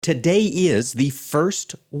Today is the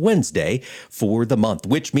first Wednesday for the month,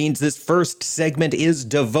 which means this first segment is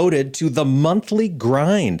devoted to the monthly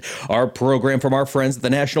grind, our program from our friends at the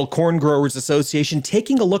National Corn Growers Association,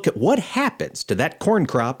 taking a look at what happens to that corn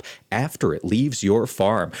crop after it leaves your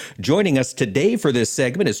farm. Joining us today for this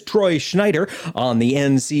segment is Troy Schneider on the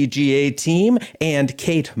NCGA team and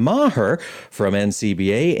Kate Maher from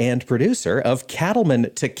NCBA and producer of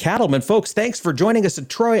Cattleman to Cattleman. Folks, thanks for joining us. And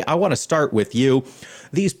Troy, I want to start with you.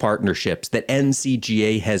 These partnerships that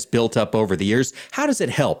NCGA has built up over the years, how does it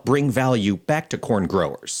help bring value back to corn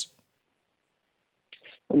growers?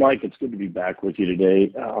 Well, Mike, it's good to be back with you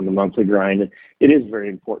today on the monthly grind. It is very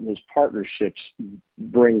important. Those partnerships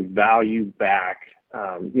bring value back.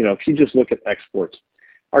 If you just look at exports,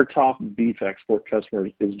 our top beef export customer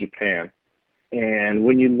is Japan. And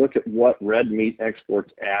when you look at what red meat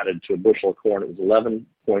exports added to a bushel of corn, it was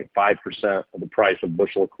 11.5% of the price of a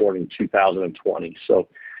bushel of corn in 2020. So,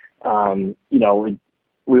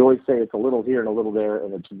 we always say it's a little here and a little there,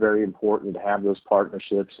 and it's very important to have those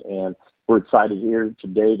partnerships. And we're excited here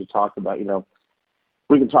today to talk about,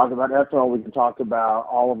 we can talk about ethanol, we can talk about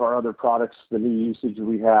all of our other products, the new usage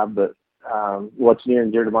we have, but what's near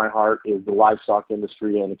and dear to my heart is the livestock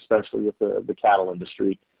industry, and especially with the cattle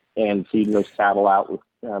industry, and feeding those cattle out with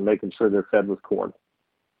making sure they're fed with corn.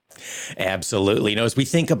 Absolutely. As we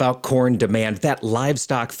think about corn demand, that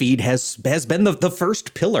livestock feed has been the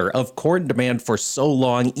first pillar of corn demand for so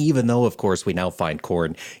long, even though, of course, we now find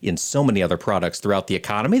corn in so many other products throughout the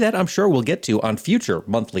economy that I'm sure we'll get to on future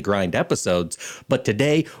monthly grind episodes. But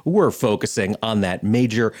today, we're focusing on that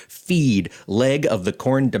major feed leg of the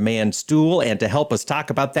corn demand stool. And to help us talk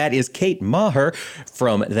about that is Kate Maher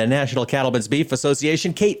from the National Cattlemen's Beef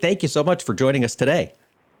Association. Kate, thank you so much for joining us today.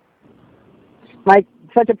 Mike,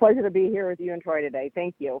 such a pleasure to be here with you and Troy today.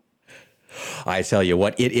 Thank you. I tell you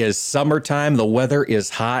what, it is summertime. The weather is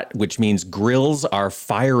hot, which means grills are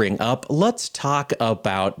firing up. Let's talk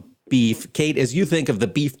about beef. Kate, as you think of the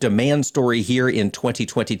beef demand story here in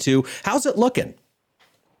 2022, how's it looking?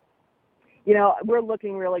 We're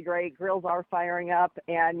looking really great. Grills are firing up.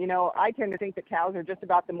 And, I tend to think that cows are just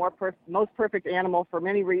about the most perfect animal for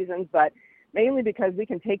many reasons, but mainly because we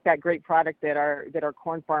can take that great product that our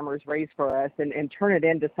corn farmers raise for us and turn it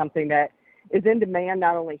into something that is in demand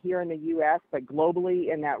not only here in the U.S. but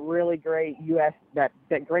globally, in that really great U.S. that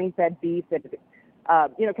grain-fed beef that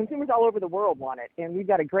consumers all over the world want it. And we've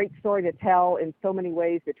got a great story to tell in so many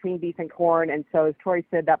ways between beef and corn. And so, as Troy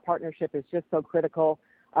said, that partnership is just so critical.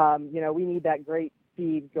 We need that great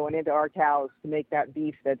feed going into our cows to make that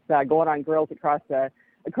beef that's going on grills across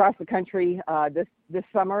the country this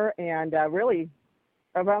summer, and really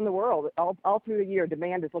around the world all through the year.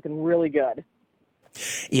 Demand is looking really good.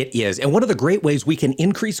 It is. And one of the great ways we can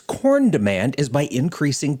increase corn demand is by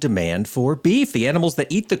increasing demand for beef, the animals that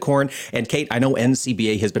eat the corn. And Kate, I know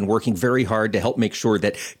NCBA has been working very hard to help make sure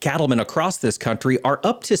that cattlemen across this country are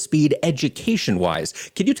up to speed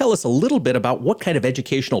education-wise. Can you tell us a little bit about what kind of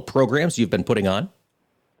educational programs you've been putting on?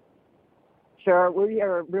 Sure. We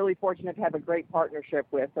are really fortunate to have a great partnership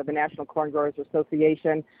with the National Corn Growers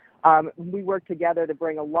Association. We work together to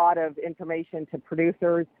bring a lot of information to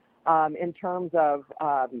producers in terms of,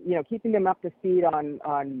 keeping them up to speed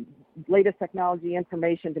on latest technology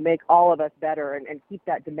information to make all of us better and keep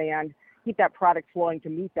that demand, keep that product flowing to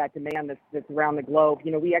meet that demand that's around the globe.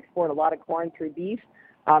 We export a lot of corn through beef.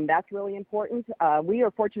 That's really important. We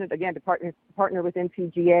are fortunate, again, to partner with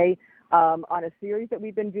NCGA on a series that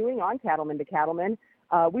we've been doing on Cattleman to Cattleman.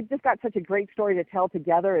 We've just got such a great story to tell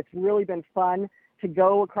together. It's really been fun to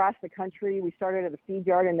go across the country. We started at a feed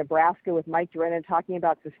yard in Nebraska with Mike Drennan talking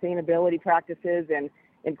about sustainability practices in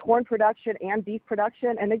corn production and beef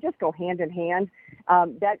production, and they just go hand in hand.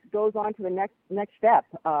 That goes on to the next step,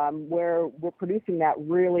 where we're producing that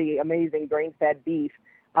really amazing grain-fed beef.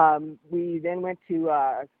 We then went to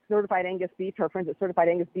Certified Angus Beef, to our friends at Certified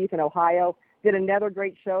Angus Beef in Ohio, did another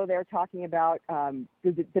great show there talking about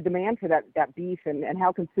the demand for that beef and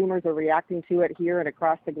how consumers are reacting to it here and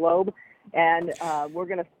across the globe. And we're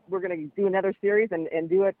gonna do another series and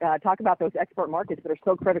talk about those export markets that are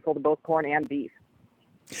so critical to both corn and beef.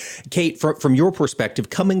 Kate, from your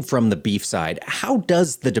perspective, coming from the beef side, how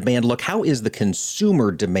does the demand look? How is the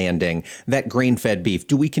consumer demanding that grain-fed beef?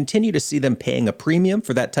 Do we continue to see them paying a premium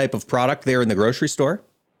for that type of product there in the grocery store?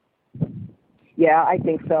 Yeah, I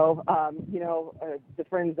think so. Our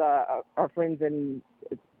friends in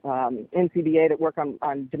NCBA that work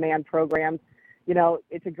on demand programs,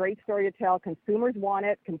 it's a great story to tell. Consumers want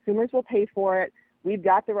it. Consumers will pay for it. We've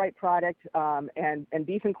got the right product, and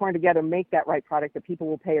beef and corn together make that right product that people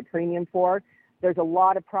will pay a premium for. There's a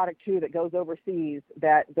lot of product, too, that goes overseas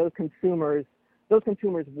that those consumers those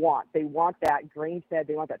consumers want. They want that grain-fed,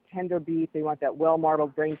 they want that tender beef, they want that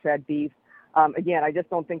well-marbled grain-fed beef. Again, I just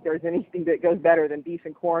don't think there's anything that goes better than beef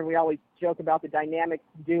and corn. We always joke about the dynamic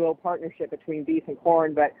duo partnership between beef and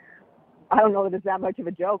corn, but I don't know that it's that much of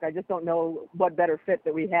a joke. I just don't know what better fit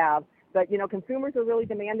that we have. But, consumers are really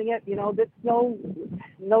demanding it. It's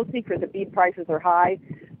no secret that beef prices are high,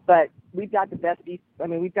 but we've got the best beef.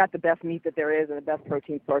 We've got the best meat that there is and the best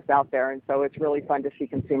protein source out there. And so it's really fun to see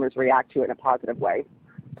consumers react to it in a positive way.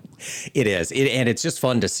 It is. And it's just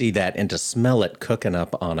fun to see that and to smell it cooking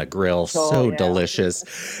up on a grill. So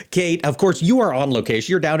delicious. Kate, of course, you are on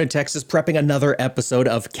location. You're down in Texas prepping another episode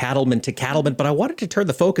of Cattleman to Cattleman, but I wanted to turn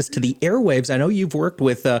the focus to the airwaves. I know you've worked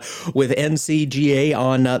with NCGA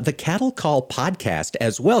on the Cattle Call podcast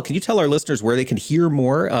as well. Can you tell our listeners where they can hear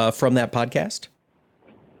more from that podcast?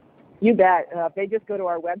 You bet. If they just go to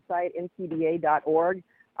our website, ncba.org.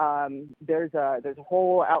 There's a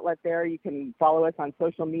whole outlet there. You can follow us on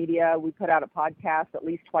social media. We put out a podcast at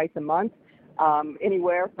least twice a month,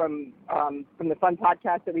 anywhere from the fun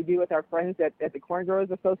podcast that we do with our friends at the Corn Growers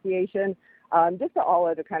Association, just to all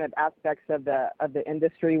other kind of aspects of the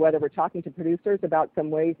industry, whether we're talking to producers about some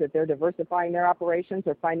ways that they're diversifying their operations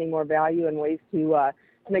or finding more value and ways to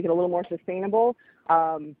make it a little more sustainable.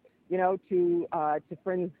 To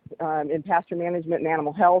friends in pasture management and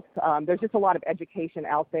animal health. There's just a lot of education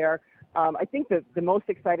out there. I think that the most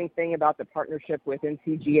exciting thing about the partnership with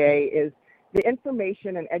NCGA is the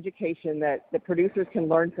information and education that the producers can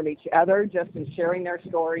learn from each other just in sharing their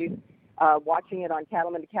stories, watching it on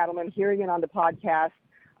Cattleman to Cattleman, hearing it on the podcast.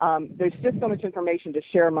 There's just so much information to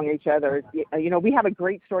share among each other. We have a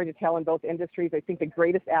great story to tell in both industries. I think the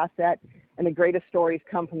greatest asset and the greatest stories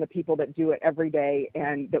come from the people that do it every day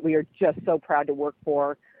and that we are just so proud to work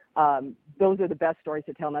for. Those are the best stories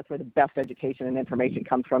to tell, and that's where the best education and information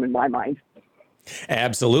comes from in my mind.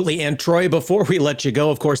 Absolutely. And Troy, before we let you go,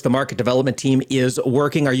 of course, the market development team is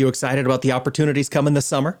working. Are you excited about the opportunities coming this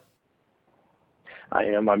summer? I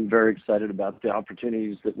am. I'm very excited about the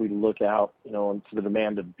opportunities that we look out, into the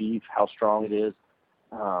demand of beef, how strong it is.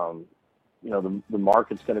 The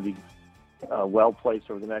market's going to be well placed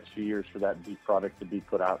over the next few years for that beef product to be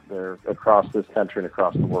put out there across this country and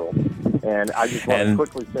across the world. And I just want to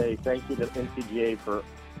quickly say thank you to NCGA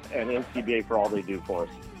and NCBA for all they do for us.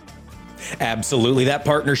 Absolutely. That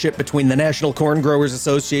partnership between the National Corn Growers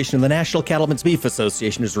Association and the National Cattlemen's Beef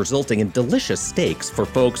Association is resulting in delicious steaks for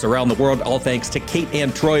folks around the world. All thanks to Kate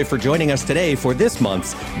and Troy for joining us today for this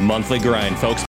month's Monthly Grind, folks.